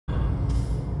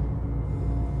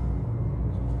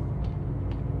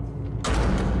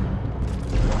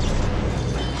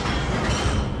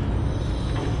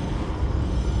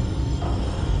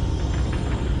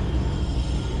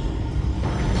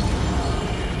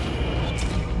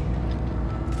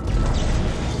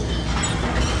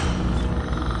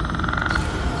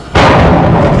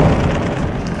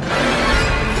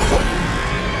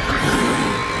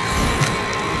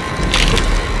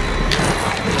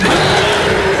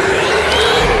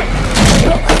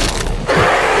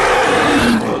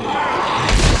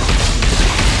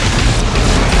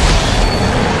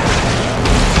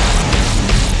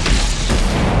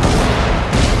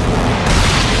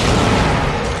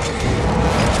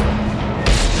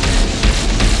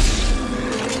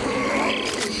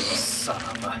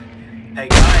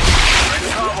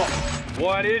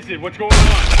What is it? What's going on?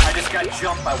 I just got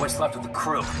jumped by what's left of the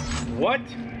crew. What?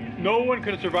 No one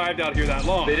could have survived out here that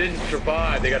long. They didn't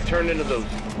survive. They got turned into those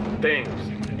things.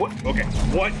 What? Okay,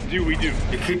 what do we do?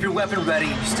 You keep your weapon ready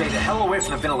and you stay the hell away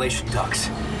from the ventilation ducts.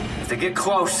 If they get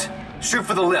close, shoot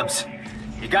for the limbs.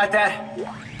 You got that?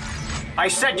 I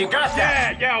said you got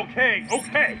that! Yeah, okay.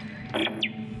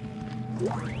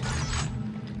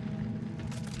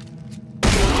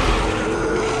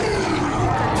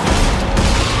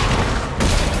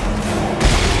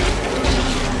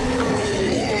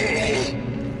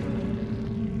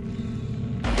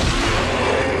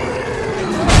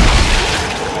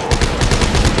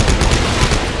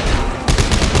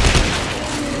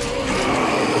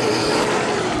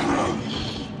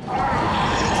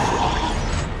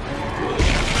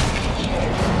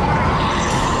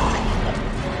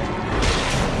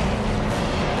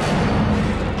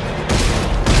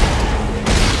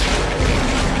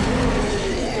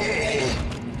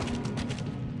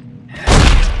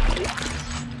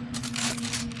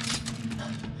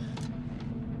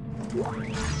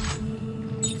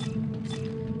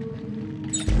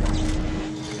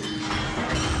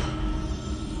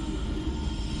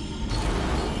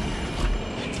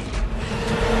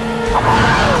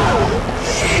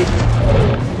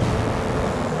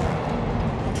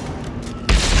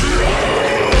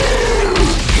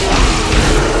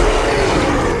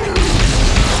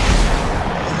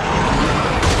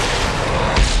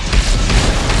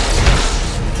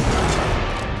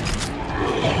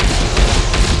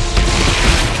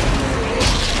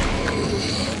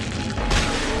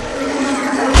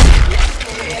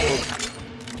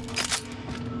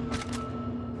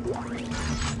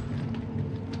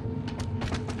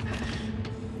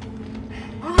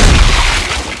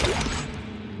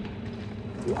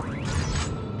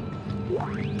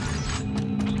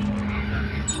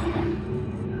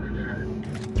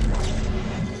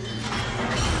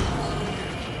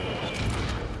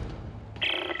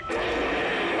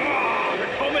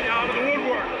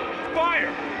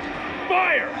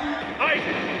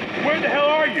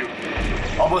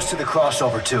 Almost to the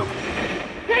crossover tube.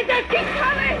 Santos, keep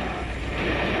coming!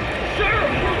 Sir,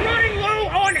 we're running low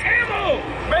on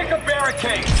ammo! Make a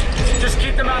barricade! Just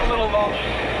keep them out a little longer.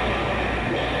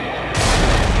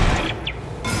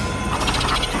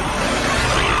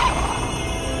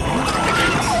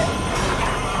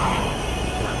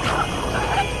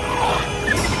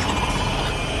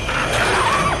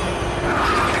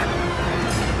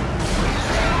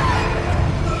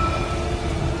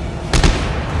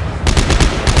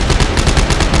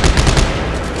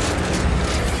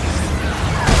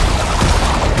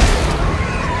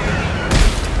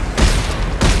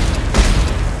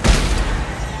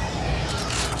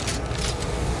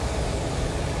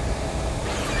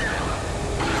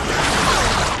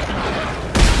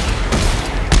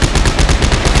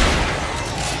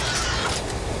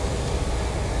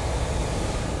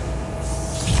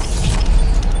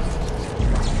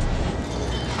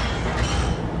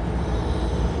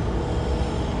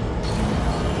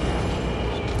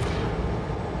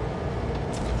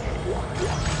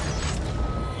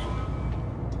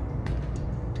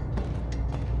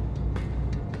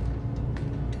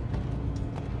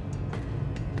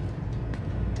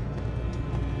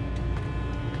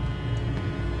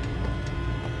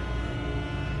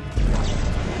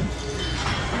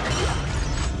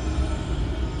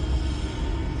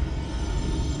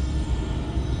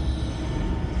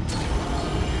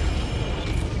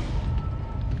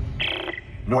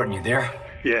 Norton, you there?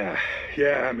 Yeah,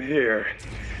 I'm here.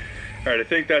 All right, I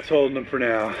think that's holding them for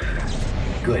now.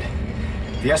 Good.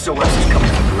 The SOS is coming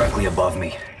from directly above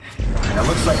me. And it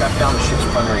looks like I found the ship's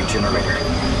primary generator.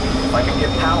 If I can get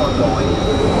power going,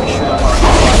 we should have our...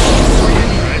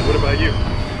 All right, what about you?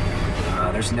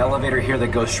 There's an elevator here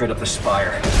that goes straight up the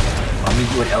spire. I'll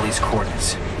meet you at Ellie's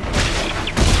coordinates.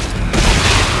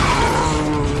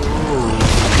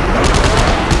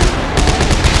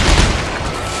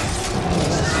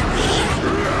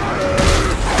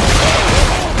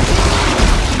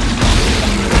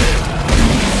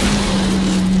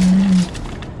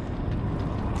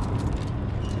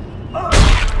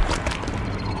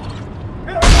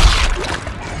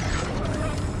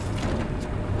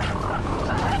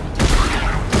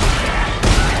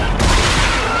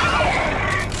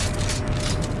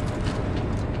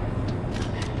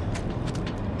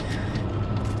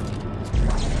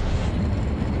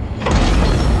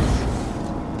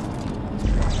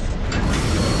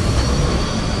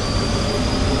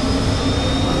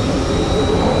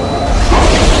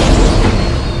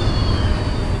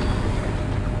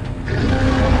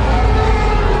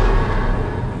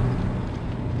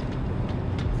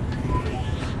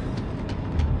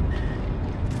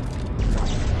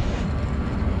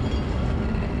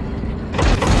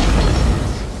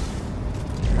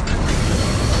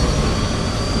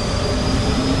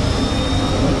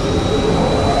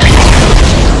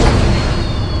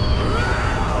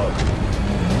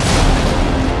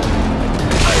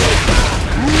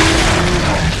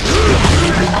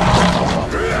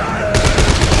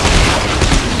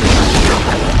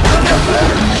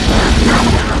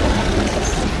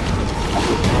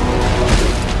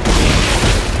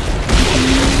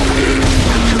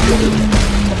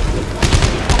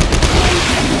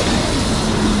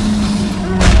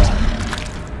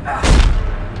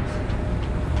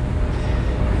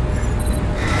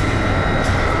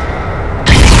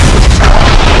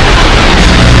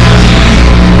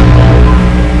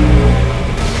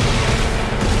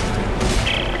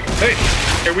 Hey,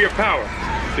 we have power.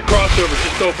 The crossover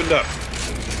just opened up.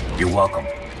 You're welcome.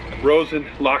 Rosen,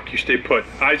 Locke, you stay put.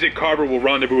 Isaac Carver will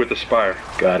rendezvous with the Spire.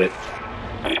 Got it.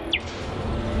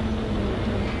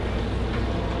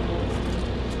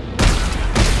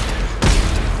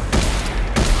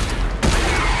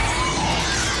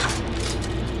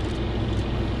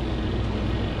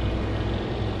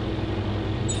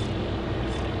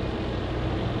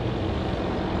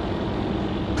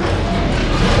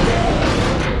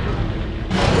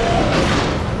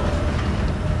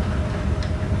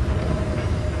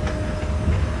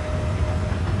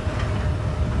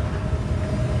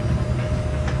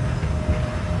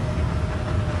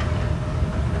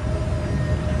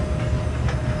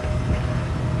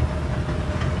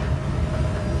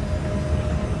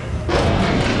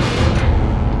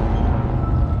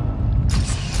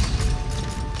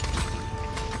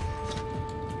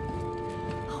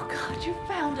 You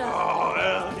found us.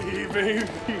 Oh, Ellie, baby.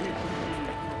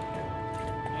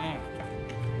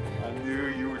 I knew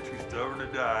you were too stubborn to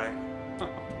die.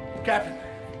 Captain,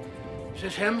 is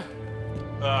this him?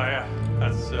 Yeah,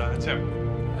 that's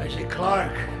him. Isaac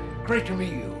Clarke. Great to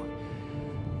meet you.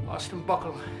 Austin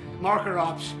Buckell, Marker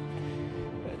Ops.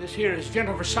 This here is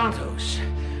Jennifer Santos,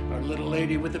 our little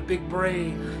lady with the big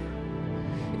brain.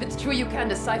 If it's true you can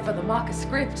decipher the marker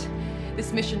script,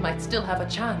 this mission might still have a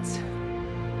chance.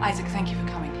 Isaac, thank you for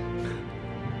coming.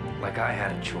 Like I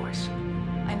had a choice.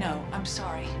 I know, I'm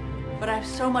sorry. But I have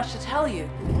so much to tell you.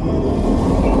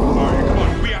 All right, come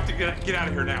on. We have to get out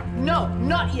of here now. No,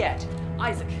 not yet.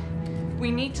 Isaac,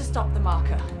 we need to stop the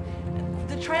marker.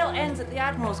 The trail ends at the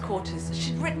Admiral's quarters.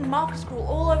 She'd written marker scroll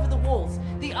all over the walls.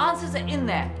 The answers are in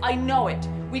there. I know it.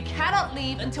 We cannot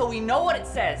leave until we know what it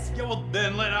says. Yeah, well,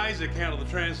 then let Isaac handle the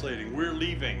translating. We're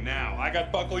leaving now. I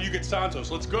got Buckle, you get Santos.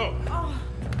 Let's go. Oh.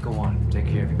 Go on, take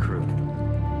care of your crew.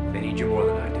 They need you more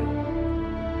than I do.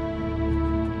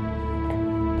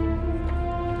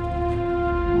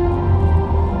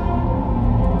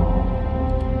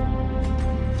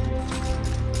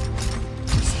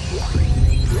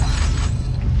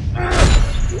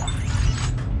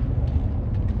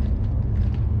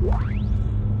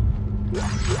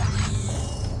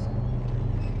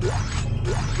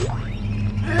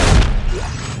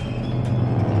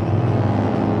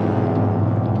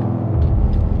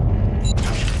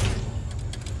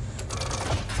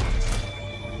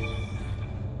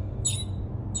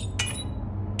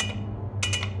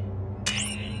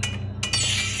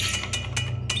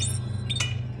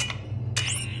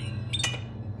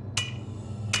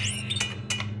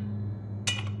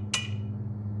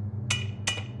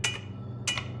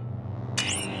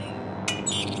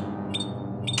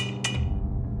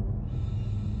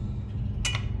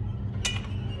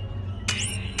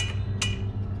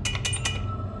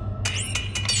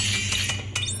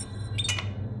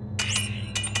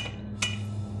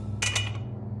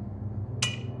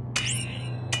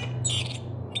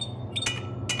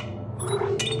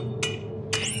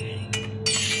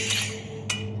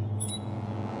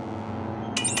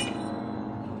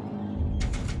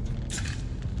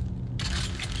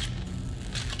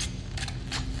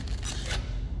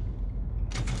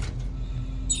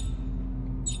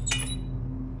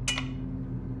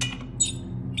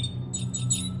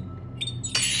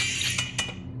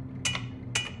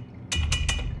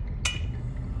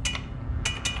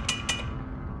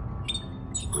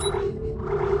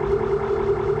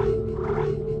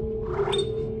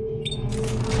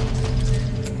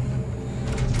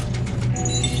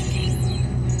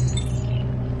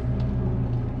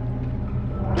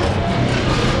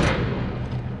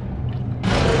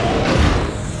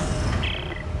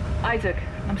 Isaac,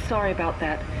 I'm sorry about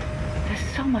that.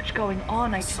 There's so much going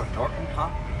on. So Norton, huh?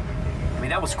 I mean,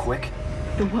 that was quick.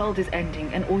 The world is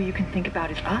ending, and all you can think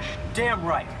about is us? Damn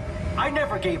right. I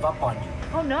never gave up on you.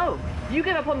 Oh no, you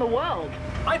gave up on the world.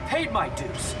 I paid my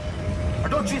dues. Or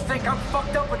don't you think I'm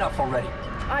fucked up enough already?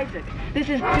 Isaac, this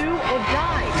is do or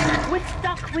die. We're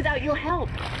stuck without your help.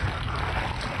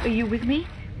 Are you with me?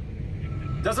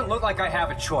 Doesn't look like I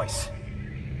have a choice.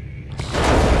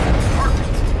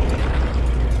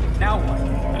 Now what?